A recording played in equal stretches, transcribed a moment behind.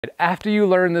After you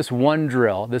learn this one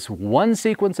drill, this one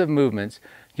sequence of movements,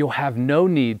 you'll have no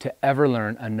need to ever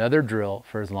learn another drill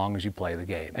for as long as you play the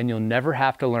game. And you'll never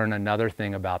have to learn another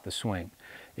thing about the swing.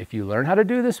 If you learn how to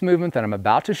do this movement that I'm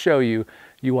about to show you,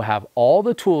 you will have all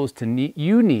the tools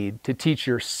you need to teach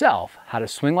yourself how to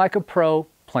swing like a pro,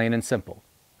 plain and simple.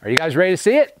 Are you guys ready to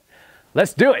see it?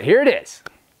 Let's do it. Here it is.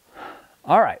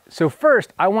 All right, so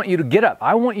first I want you to get up.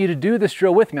 I want you to do this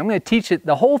drill with me. I'm going to teach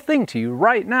the whole thing to you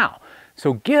right now.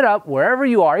 So get up wherever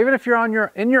you are, even if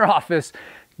you're in your office,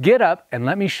 get up and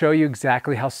let me show you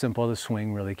exactly how simple the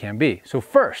swing really can be. So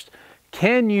first,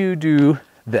 can you do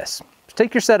this?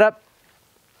 Take your setup,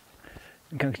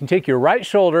 you can take your right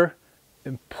shoulder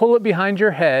and pull it behind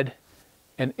your head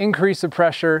and increase the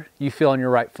pressure you feel on your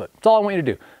right foot. That's all I want you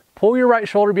to do. Pull your right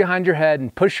shoulder behind your head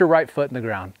and push your right foot in the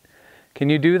ground. Can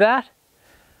you do that?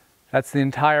 That's the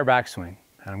entire backswing.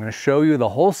 And I'm going to show you the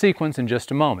whole sequence in just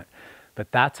a moment. But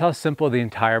that's how simple the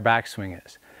entire backswing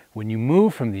is. When you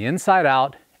move from the inside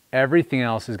out, everything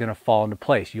else is going to fall into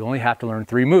place. You only have to learn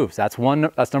 3 moves. That's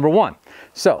number one.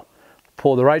 So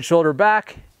pull the right shoulder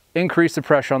back, increase the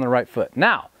pressure on the right foot.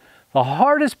 Now, the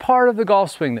hardest part of the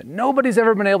golf swing that nobody's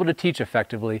ever been able to teach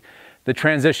effectively, the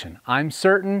transition. I'm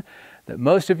certain that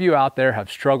most of you out there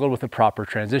have struggled with a proper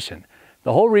transition.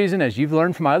 The whole reason, as you've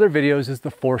learned from my other videos, is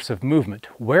the force of movement.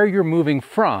 Where you're moving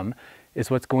from is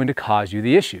what's going to cause you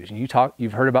the issues. And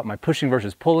you've heard about my pushing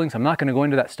versus pulling, so I'm not going to go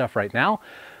into that stuff right now.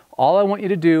 All I want you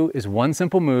to do is one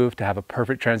simple move to have a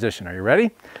perfect transition. Are you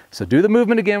ready? So do the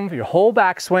movement again with your whole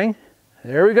backswing.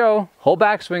 There we go. Whole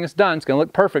backswing is done. It's going to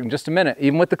look perfect in just a minute,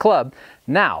 even with the club.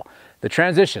 Now, the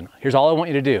transition. Here's all I want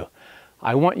you to do.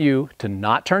 I want you to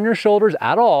not turn your shoulders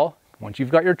at all. Once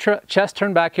you've got your chest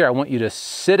turned back here, I want you to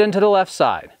sit into the left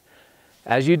side.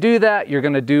 As you do that, you're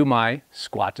going to do my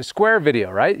squat to square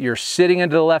video, right? You're sitting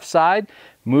into the left side,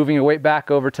 moving your weight back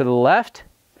over to the left,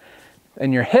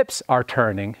 and your hips are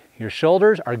turning. Your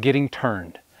shoulders are getting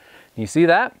turned. You see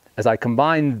that? As I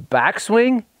combine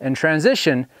backswing and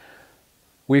transition,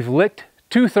 we've licked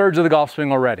 2/3 of the golf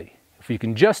swing already. If you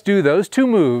can just do those 2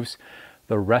 moves,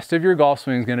 the rest of your golf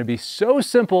swing is going to be so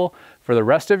simple for the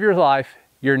rest of your life,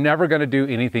 you're never going to do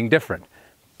anything different.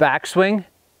 Backswing,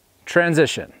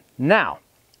 transition. Now,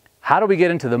 how do we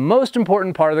get into the most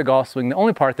important part of the golf swing, the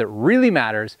only part that really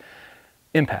matters,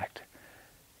 impact.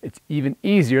 It's even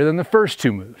easier than the first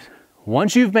 2 moves.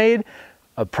 Once you've made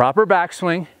a proper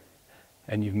backswing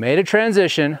and you've made a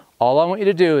transition, all I want you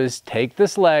to do is take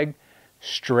this leg,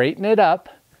 straighten it up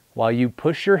while you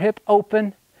push your hip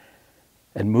open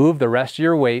and move the rest of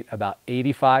your weight about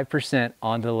 85%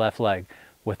 onto the left leg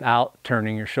without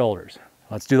turning your shoulders.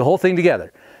 Let's do the whole thing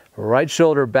together. Right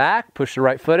shoulder back, push the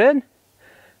right foot in,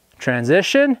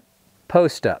 transition,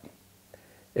 post up.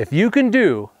 If you can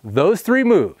do those 3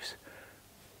 moves,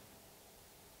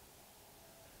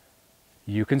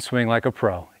 you can swing like a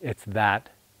pro. It's that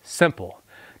simple.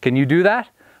 Can you do that?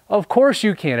 Of course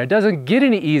you can. It doesn't get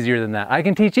any easier than that. I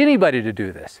can teach anybody to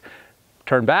do this.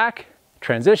 Turn back,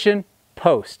 transition,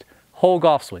 post. Whole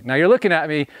golf swing. Now you're looking at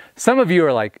me, some of you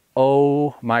are like,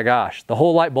 oh my gosh, the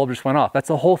whole light bulb just went off. That's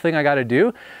the whole thing I got to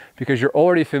do because you're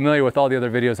already familiar with all the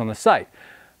other videos on the site.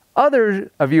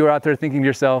 Others of you are out there thinking to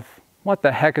yourself, what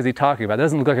the heck is he talking about? It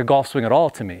doesn't look like a golf swing at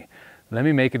all to me. Let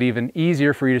me make it even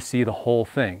easier for you to see the whole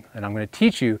thing. And I'm going to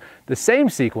teach you the same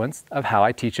sequence of how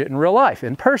I teach it in real life,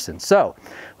 in person. So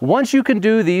once you can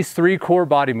do these 3 core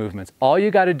body movements, all you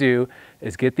got to do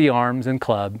is get the arms and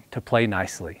club to play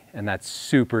nicely. And that's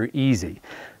super easy.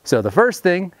 So the first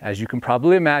thing, as you can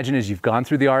probably imagine, is you've gone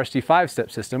through the RST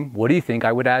 5-step system. What do you think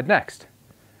I would add next?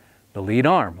 The lead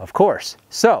arm, of course.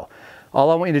 So all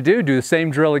I want you to do the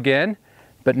same drill again,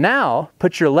 but now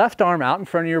put your left arm out in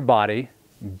front of your body.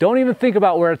 Don't even think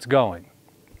about where it's going.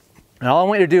 And all I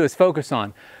want you to do is focus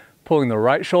on pulling the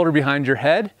right shoulder behind your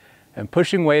head and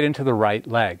pushing weight into the right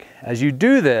leg. As you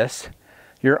do this,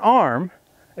 your arm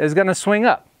is going to swing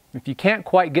up. If you can't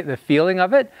quite get the feeling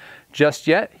of it just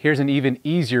yet, here's an even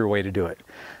easier way to do it.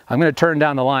 I'm going to turn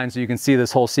down the line so you can see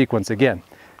this whole sequence again.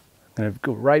 I'm going to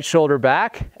go right shoulder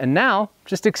back, and now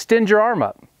just extend your arm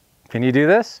up. Can you do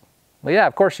this? Well, yeah,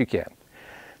 of course you can.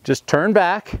 Just turn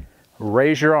back,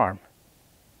 raise your arm.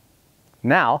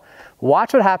 Now,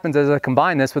 watch what happens as I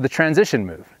combine this with a transition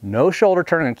move. No shoulder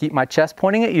turn, I'm going to keep my chest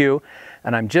pointing at you,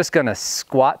 and I'm just going to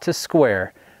squat to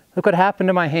square. Look what happened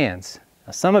to my hands.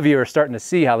 Now, some of you are starting to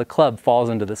see how the club falls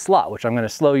into the slot, which I'm going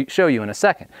to show you in a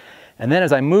second. And then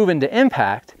as I move into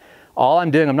impact, all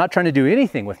I'm doing, I'm not trying to do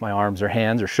anything with my arms or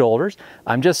hands or shoulders.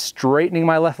 I'm just straightening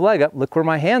my left leg up. Look where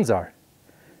my hands are.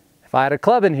 If I had a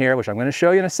club in here, which I'm going to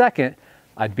show you in a second,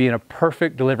 I'd be in a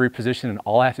perfect delivery position, and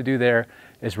all I have to do there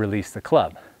is release the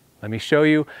club. Let me show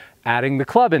you adding the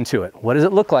club into it. What does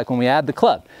it look like when we add the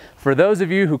club? For those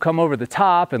of you who come over the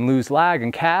top and lose lag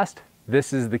and cast,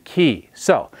 this is the key.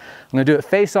 So I'm going to do it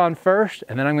face on first,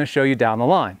 and then I'm going to show you down the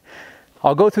line.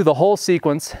 I'll go through the whole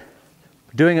sequence,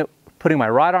 doing it, putting my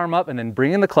right arm up and then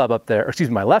bringing the club up there, or excuse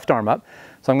me, my left arm up.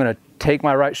 So I'm going to take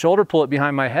my right shoulder, pull it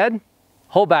behind my head,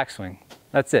 whole backswing.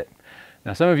 That's it.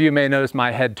 Now some of you may notice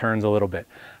my head turns a little bit.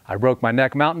 I broke my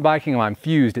neck mountain biking and I'm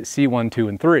fused at C1, 2,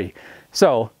 and 3.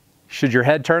 So should your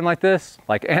head turn like this,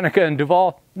 like Annika and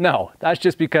Duval? No, that's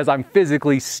just because I'm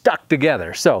physically stuck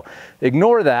together. So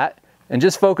ignore that and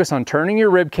just focus on turning your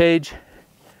rib cage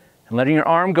and letting your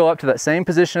arm go up to that same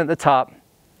position at the top,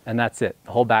 and that's it.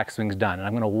 The whole backswing's done. And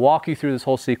I'm going to walk you through this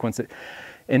whole sequence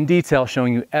in detail,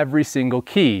 showing you every single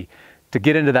key to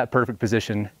get into that perfect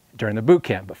position during the boot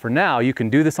camp. But for now, you can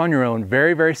do this on your own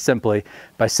very, very simply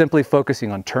by simply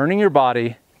focusing on turning your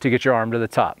body to get your arm to the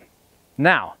top.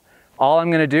 Now, all I'm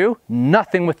going to do,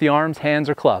 nothing with the arms, hands,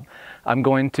 or club. I'm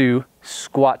going to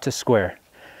squat to square.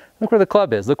 Look where the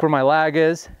club is. Look where my lag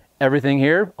is. Everything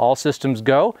here, all systems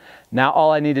go. Now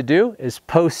all I need to do is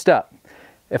post up.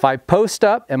 If I post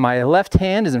up and my left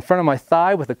hand is in front of my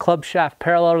thigh with the club shaft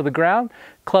parallel to the ground,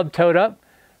 club toed up,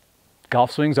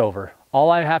 golf swing's over. All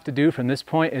I have to do from this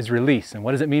point is release. And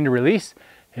what does it mean to release?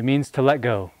 It means to let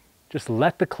go. Just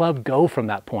let the club go from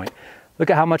that point. Look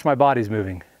at how much my body's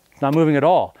moving. It's not moving at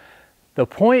all. The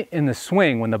point in the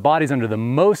swing when the body's under the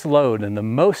most load and the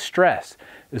most stress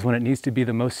is when it needs to be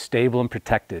the most stable and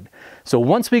protected. So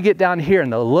once we get down here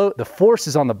and the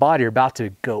forces on the body are about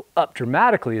to go up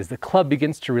dramatically as the club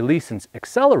begins to release and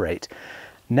accelerate,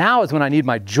 now is when I need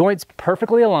my joints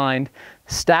perfectly aligned,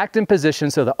 stacked in position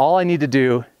so that all I need to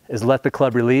do is let the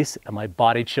club release and my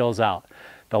body chills out.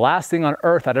 The last thing on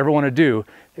earth I'd ever want to do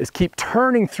is keep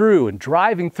turning through and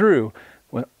driving through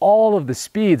when all of the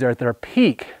speeds are at their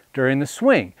peak during the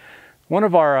swing. One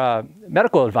of our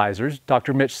medical advisors,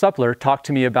 Dr. Mitch Suppler, talked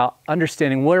to me about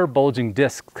understanding where bulging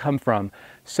discs come from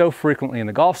so frequently in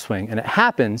the golf swing. And it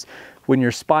happens when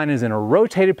your spine is in a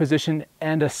rotated position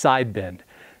and a side bend.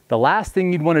 The last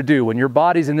thing you'd want to do when your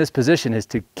body's in this position is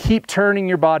to keep turning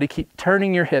your body, keep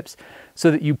turning your hips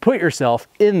so that you put yourself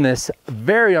in this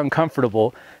very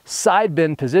uncomfortable side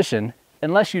bend position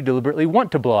unless you deliberately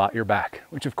want to blow out your back,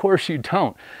 which of course you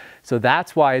don't. So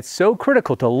that's why it's so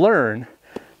critical to learn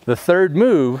the third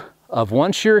move of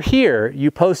once you're here,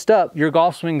 you post up, your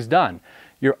golf swing's done.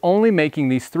 You're only making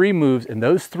these three moves, and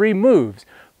those three moves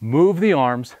move the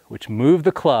arms, which move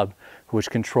the club,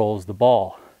 which controls the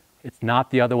ball. It's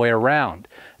not the other way around.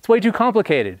 It's way too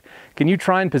complicated. Can you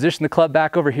try and position the club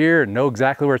back over here and know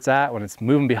exactly where it's at when it's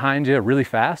moving behind you really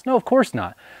fast? No, of course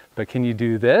not. But can you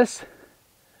do this?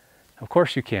 Of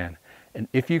course you can. And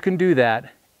if you can do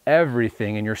that,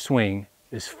 everything in your swing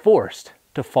is forced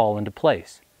to fall into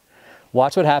place.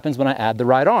 Watch what happens when I add the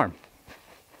right arm.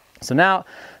 So now, I'm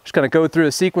just going to go through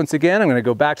the sequence again. I'm going to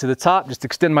go back to the top, just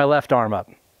extend my left arm up.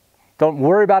 Don't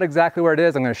worry about exactly where it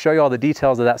is. I'm going to show you all the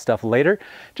details of that stuff later.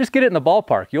 Just get it in the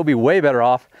ballpark. You'll be way better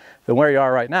off than where you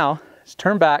are right now. Just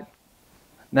turn back.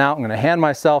 Now I'm going to hand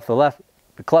myself the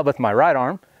club with my right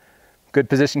arm. Good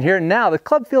position here. Now the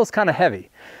club feels kind of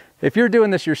heavy. If you're doing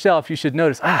this yourself, you should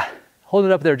notice, hold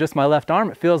it up there, just my left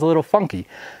arm, it feels a little funky.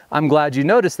 I'm glad you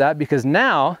noticed that because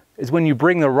now is when you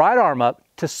bring the right arm up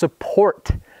to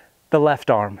support the left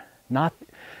arm, not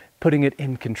putting it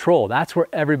in control. That's where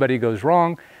everybody goes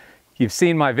wrong. You've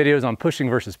seen my videos on pushing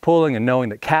versus pulling and knowing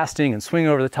that casting and swing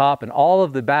over the top and all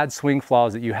of the bad swing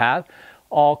flaws that you have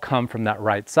all come from that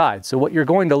right side. So what you're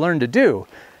going to learn to do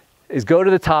is go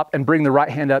to the top and bring the right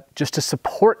hand up just to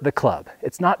support the club.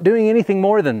 It's not doing anything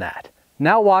more than that.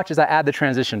 Now watch as I add the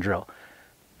transition drill.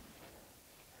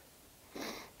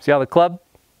 See how the club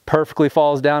perfectly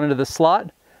falls down into the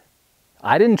slot?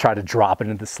 I didn't try to drop it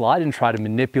into the slot. I didn't try to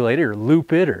manipulate it or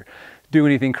loop it or do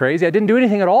anything crazy. I didn't do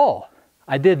anything at all.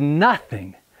 I did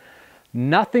nothing.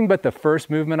 Nothing but the first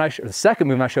movement the second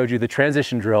movement I showed you, the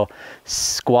transition drill,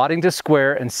 squatting to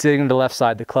square and sitting to the left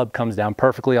side. The club comes down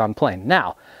perfectly on plane.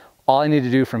 Now, all I need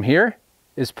to do from here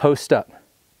is post up.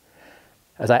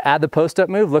 As I add the post up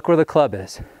move, look where the club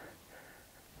is.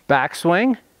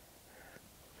 Backswing,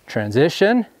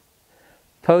 transition,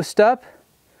 post up,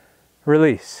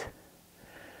 release.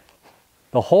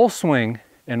 The whole swing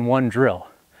in one drill.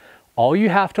 All you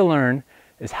have to learn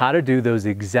is how to do those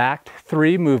exact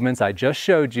three movements I just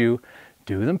showed you,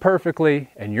 do them perfectly,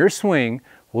 and your swing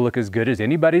will look as good as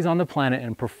anybody's on the planet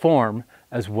and perform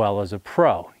as well as a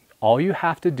pro. All you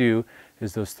have to do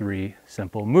is those three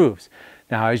simple moves.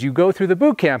 Now, as you go through the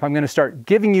boot camp, I'm going to start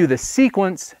giving you the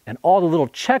sequence and all the little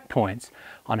checkpoints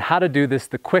on how to do this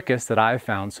the quickest that I've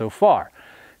found so far.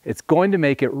 It's going to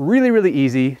make it really, really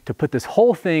easy to put this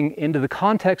whole thing into the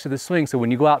context of the swing. So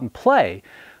when you go out and play,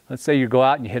 let's say you go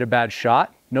out and you hit a bad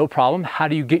shot, no problem. How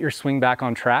do you get your swing back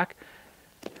on track?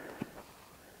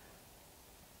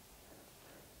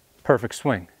 Perfect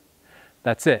swing.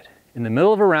 That's it. In the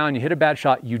middle of a round, you hit a bad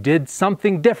shot, you did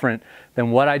something different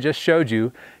than what I just showed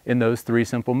you in those 3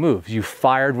 simple moves. You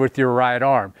fired with your right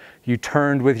arm, you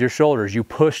turned with your shoulders, you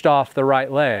pushed off the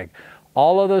right leg.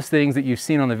 All of those things that you've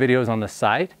seen on the videos on the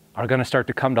site are gonna start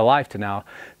to come to life now,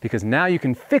 because now you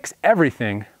can fix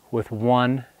everything with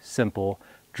one simple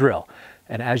drill.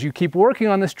 And as you keep working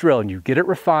on this drill and you get it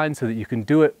refined so that you can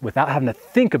do it without having to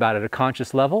think about it at a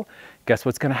conscious level, guess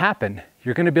what's gonna happen?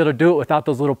 You're gonna be able to do it without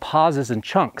those little pauses and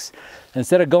chunks.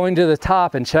 Instead of going to the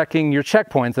top and checking your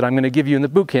checkpoints that I'm gonna give you in the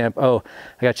boot camp, oh,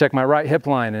 I gotta check my right hip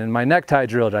line and my necktie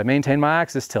drill, did I maintain my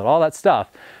axis tilt, all that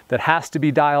stuff that has to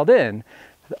be dialed in.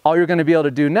 All you're gonna be able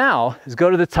to do now is go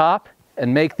to the top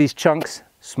and make these chunks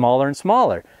smaller and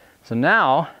smaller. So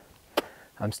now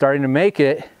I'm starting to make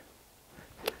it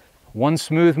one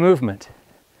smooth movement.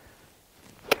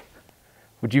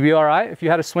 Would you be all right if you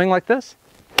had a swing like this?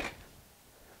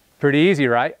 Pretty easy,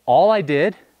 right? All I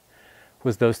did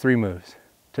was those 3 moves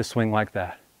to swing like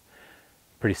that.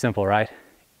 Pretty simple, right?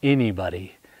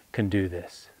 Anybody can do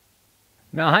this.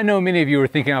 Now, I know many of you were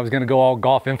thinking I was gonna go all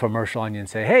golf infomercial on you and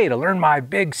say, hey, to learn my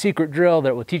big secret drill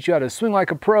that will teach you how to swing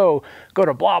like a pro, go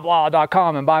to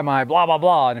blah-blah.com and buy my blah, blah,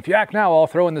 blah. And if you act now, I'll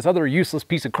throw in this other useless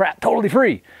piece of crap totally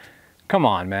free. Come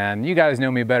on, man, you guys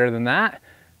know me better than that.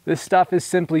 This stuff is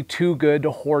simply too good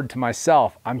to hoard to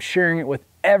myself. I'm sharing it with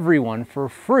everyone for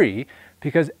free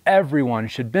because everyone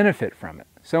should benefit from it.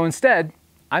 So instead,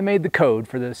 I made the code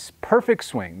for this perfect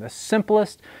swing, the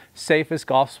simplest, safest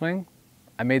golf swing.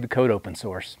 I made the code open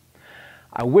source.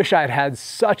 I wish I'd had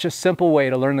such a simple way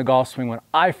to learn the golf swing when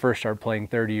I first started playing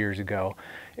 30 years ago.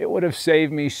 It would have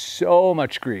saved me so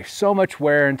much grief, so much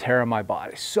wear and tear on my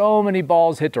body, so many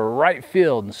balls hit to right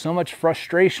field, and so much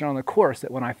frustration on the course that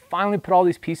when I finally put all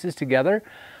these pieces together,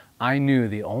 I knew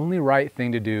the only right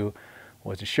thing to do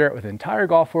was to share it with the entire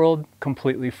golf world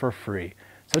completely for free.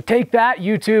 So take that,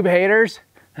 YouTube haters.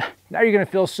 Now you're gonna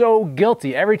feel so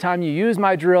guilty every time you use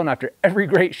my drill and after every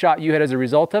great shot you hit as a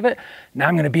result of it, now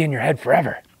I'm gonna be in your head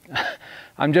forever.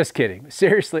 I'm just kidding.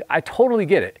 Seriously, I totally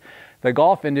get it. The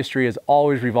golf industry has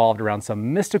always revolved around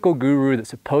some mystical guru that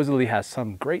supposedly has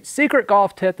some great secret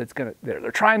golf tip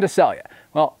they're trying to sell you.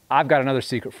 Well, I've got another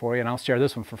secret for you and I'll share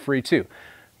this one for free too.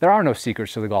 There are no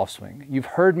secrets to the golf swing. You've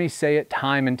heard me say it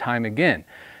time and time again,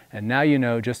 and now you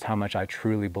know just how much I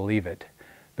truly believe it.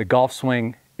 The golf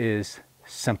swing is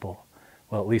simple.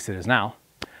 Well, at least it is now.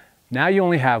 Now you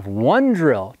only have one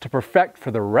drill to perfect for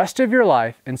the rest of your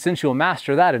life, and since you'll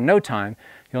master that in no time,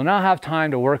 you'll now have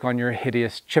time to work on your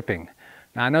hideous chipping.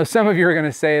 Now I know some of you are going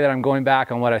to say that I'm going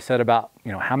back on what I said about,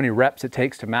 how many reps it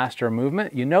takes to master a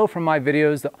movement. You know from my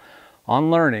videos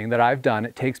on learning that I've done,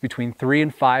 it takes between 3,000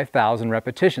 and 5,000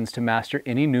 repetitions to master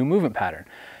any new movement pattern.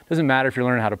 Doesn't matter if you're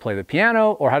learning how to play the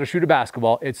piano or how to shoot a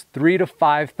basketball, it's 3,000 to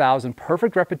 5,000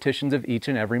 perfect repetitions of each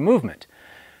and every movement.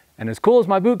 And as cool as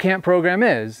my boot camp program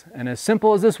is, and as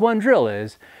simple as this one drill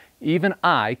is, even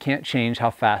I can't change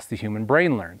how fast the human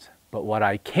brain learns. But what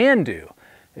I can do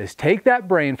is take that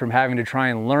brain from having to try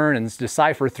and learn and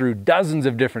decipher through dozens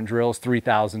of different drills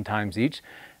 3,000 times each,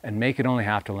 and make it only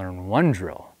have to learn one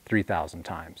drill 3,000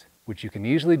 times, which you can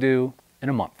easily do in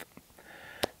a month.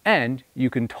 And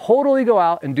you can totally go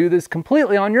out and do this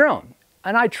completely on your own.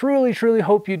 And I truly, truly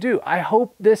hope you do. I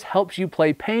hope this helps you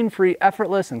play pain-free,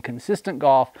 effortless, and consistent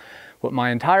golf, what my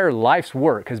entire life's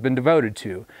work has been devoted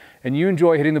to, and you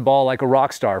enjoy hitting the ball like a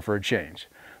rock star for a change.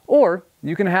 Or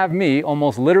you can have me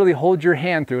almost literally hold your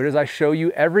hand through it as I show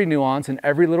you every nuance and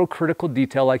every little critical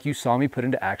detail like you saw me put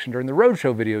into action during the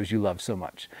roadshow videos you love so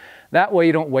much. That way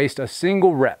you don't waste a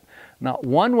single rep, not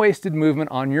one wasted movement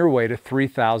on your way to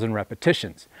 3,000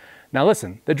 repetitions. Now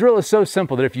listen, the drill is so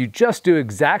simple that if you just do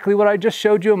exactly what I just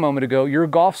showed you a moment ago, your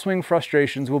golf swing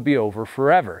frustrations will be over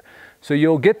forever. So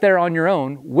you'll get there on your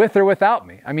own, with or without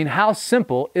me. I mean, how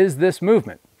simple is this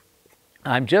movement?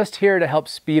 I'm just here to help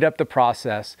speed up the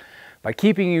process by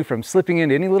keeping you from slipping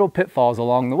into any little pitfalls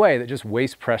along the way that just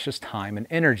waste precious time and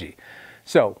energy.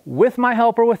 So with my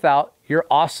help or without, your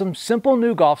awesome, simple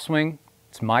new golf swing,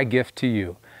 it's my gift to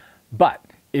you. But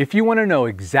if you want to know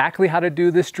exactly how to do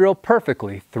this drill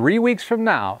perfectly 3 weeks from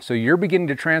now, so you're beginning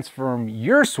to transform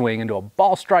your swing into a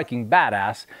ball-striking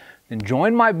badass, then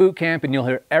join my boot camp and you'll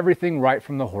hear everything right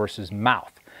from the horse's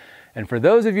mouth. And for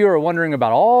those of you who are wondering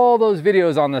about all those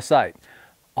videos on the site,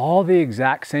 all the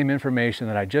exact same information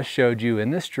that I just showed you in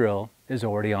this drill is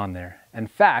already on there. In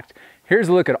fact, Here's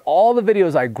a look at all the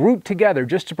videos I grouped together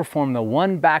just to perform the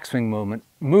one backswing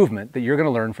movement that you're going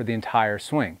to learn for the entire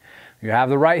swing. You have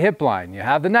the right hip line, you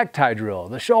have the necktie drill,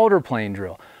 the shoulder plane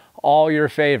drill, all your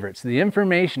favorites. The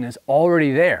information is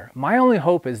already there. My only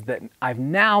hope is that I've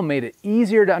now made it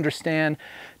easier to understand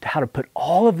how to put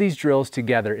all of these drills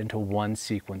together into one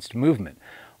sequenced movement.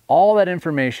 All that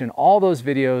information, all those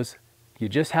videos, you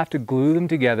just have to glue them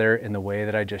together in the way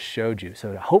that I just showed you.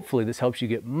 So hopefully this helps you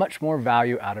get much more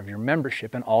value out of your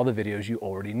membership and all the videos you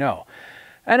already know.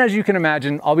 And as you can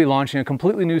imagine, I'll be launching a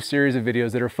completely new series of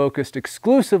videos that are focused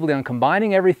exclusively on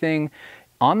combining everything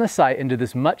on the site into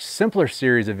this much simpler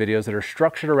series of videos that are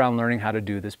structured around learning how to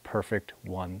do this perfect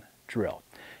one drill.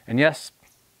 And yes,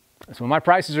 that's when my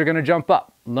prices are going to jump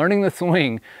up. Learning the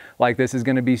swing like this is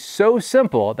going to be so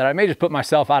simple that I may just put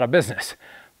myself out of business.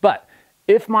 But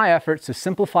if my efforts to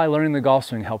simplify learning the golf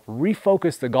swing help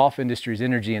refocus the golf industry's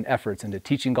energy and efforts into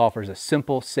teaching golfers a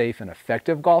simple, safe, and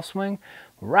effective golf swing,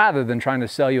 rather than trying to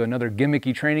sell you another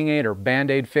gimmicky training aid or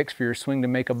band-aid fix for your swing to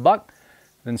make a buck,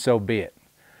 then so be it.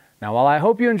 Now, while I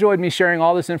hope you enjoyed me sharing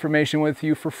all this information with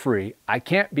you for free, I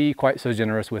can't be quite so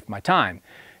generous with my time.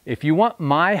 If you want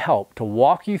my help to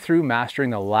walk you through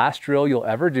mastering the last drill you'll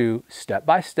ever do, step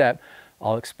by step,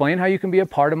 I'll explain how you can be a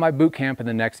part of my boot camp in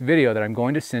the next video that I'm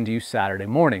going to send to you Saturday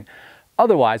morning.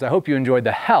 Otherwise, I hope you enjoyed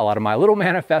the hell out of my little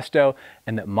manifesto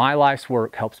and that my life's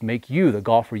work helps make you the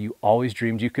golfer you always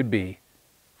dreamed you could be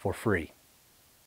for free.